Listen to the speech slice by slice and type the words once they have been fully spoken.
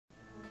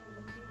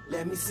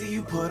Let me see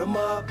you put 'em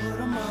up.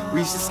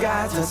 Reach the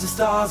sky, touch the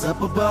stars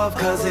up above.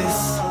 Cause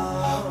it's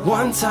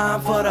one time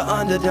for the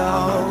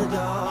underdog.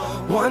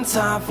 One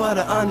time for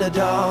the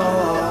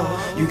underdog.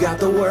 You got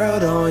the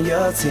world on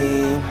your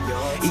team,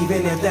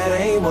 even if that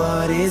ain't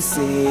what it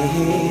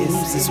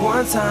seems. It's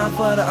one time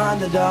for the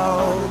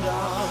underdog.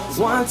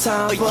 One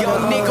time for the underdog. A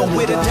young nigga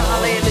with a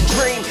dollar and a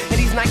dream, and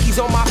these Nikes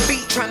on my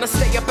feet, trying to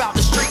stay up out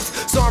the streets.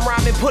 So I'm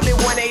rhyming, pulling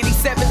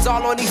 187s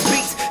all on these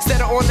beats. Set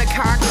her on the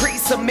concrete,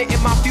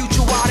 submitting my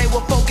future while they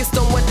were focused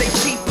on what they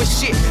cheap. But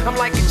shit, I'm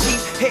like a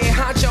cheap head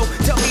honcho.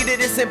 Tell me that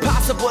it's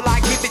impossible, I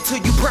give it to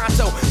you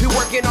pronto. Been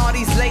working all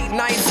these late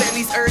nights and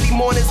these early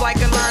mornings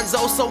like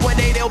Alonzo. So one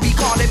day they'll be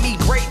calling me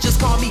great, just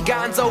call me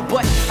Gonzo.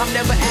 But I'm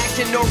never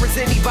acting, nor is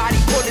anybody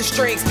pulling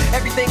strings.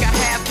 Everything I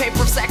have came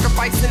from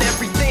sacrificing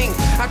everything.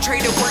 I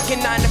traded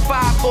working 9 to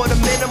 5 for the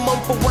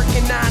minimum for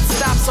working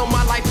non-stop. So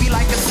my life be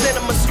like a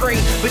cinema screen.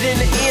 But in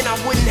the end, I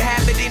wouldn't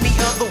have it any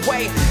other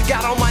way.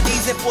 Got on my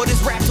knees and for this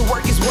rap to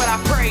work is what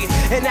I prayed.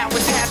 And that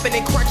was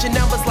happening, crunching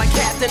numbers like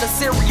Captain, a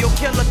serial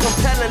killer,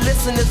 compelling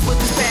listeners with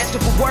his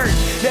passion for words.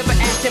 Never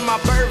acting my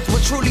verbs,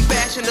 but truly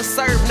fashion to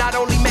serve not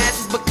only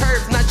masses but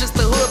curves, not just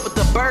the hood but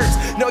the birds.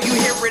 Know you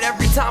hear it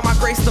every time I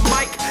grace the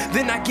mic.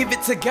 Then I give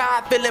it to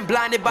God, feeling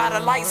blinded by the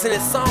lights in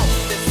this song.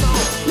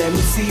 Let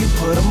me see you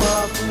put 'em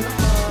up.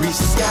 Reach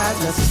the skies,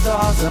 touch the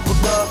stars up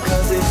above.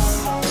 Cause it's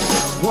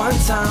one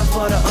time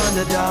for the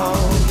underdog.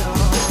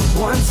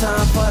 One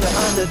time for the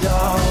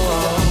underdog.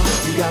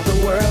 You got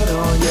the world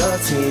on your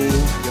team,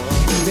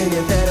 even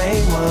if that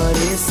ain't what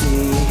it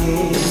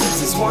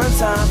seems. It's one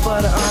time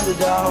for the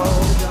underdog.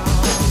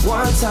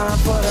 One time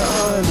for the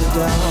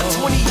underdog.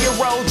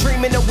 20-year-old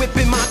dreaming of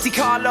whipping Monte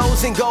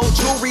Carlos and gold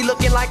jewelry,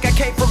 looking like I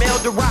came from El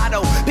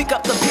Dorado. Pick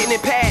up the pen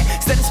and pad,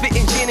 instead of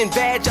spitting gin and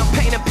vag, I'm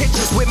painting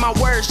pictures with my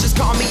words, just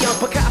call me Young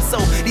Picasso.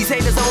 These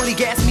haters only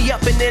gas me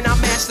up and then I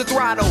mash the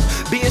throttle.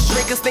 Being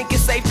strickers think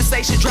it's safe to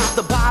say should drop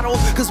the bottle.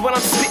 Cause when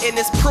I'm spitting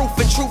it's proof,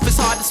 and truth is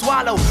hard to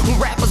swallow.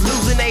 When rappers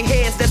losing their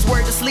heads, that's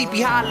word to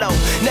Sleepy Hollow.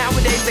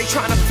 Nowadays they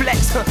tryna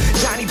flex,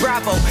 Johnny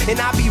Bravo.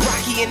 And I be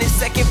Rocky in his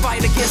second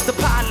fight against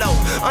Apollo.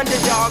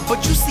 Underdog,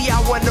 but you see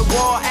I won the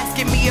war.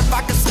 Asking me if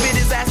I could spit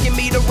is asking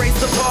me to raise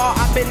the bar.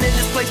 I've been in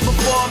this place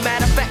before,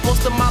 matter of fact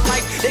most of my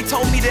life. They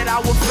told me that I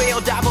would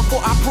fail, die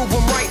before I prove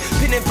them right.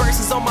 Pinning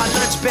verses on my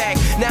lunch bag,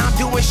 now I'm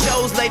doing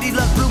shows. Lady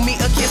Luck blew me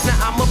a kiss, now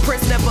I'm a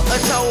prince, never a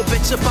toad.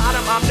 Bet your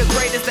bottom, I'm the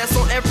greatest, that's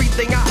on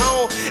everything I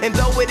own. And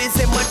though it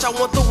isn't much, I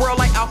want the world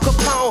like Al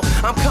Capone.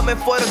 I'm coming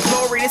for the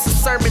glory, this is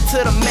a sermon to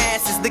the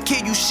masses. The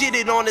kid you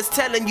shitted on is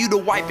telling you to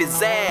wipe his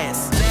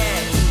ass.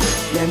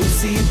 Let me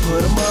see you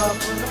put 'em up.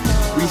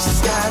 Reach the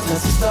skies,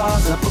 touch the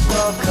stars up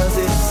above. Cause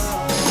it's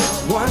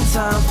one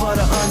time for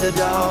the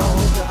underdog.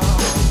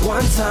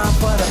 One time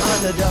for the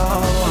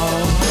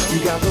underdog. You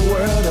got the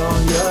world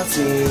on your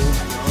team,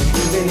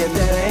 even if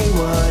that ain't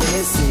what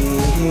it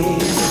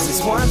seems.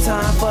 It's one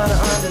time for the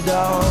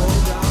underdog.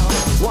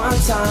 One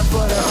time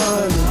for the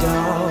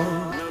underdog.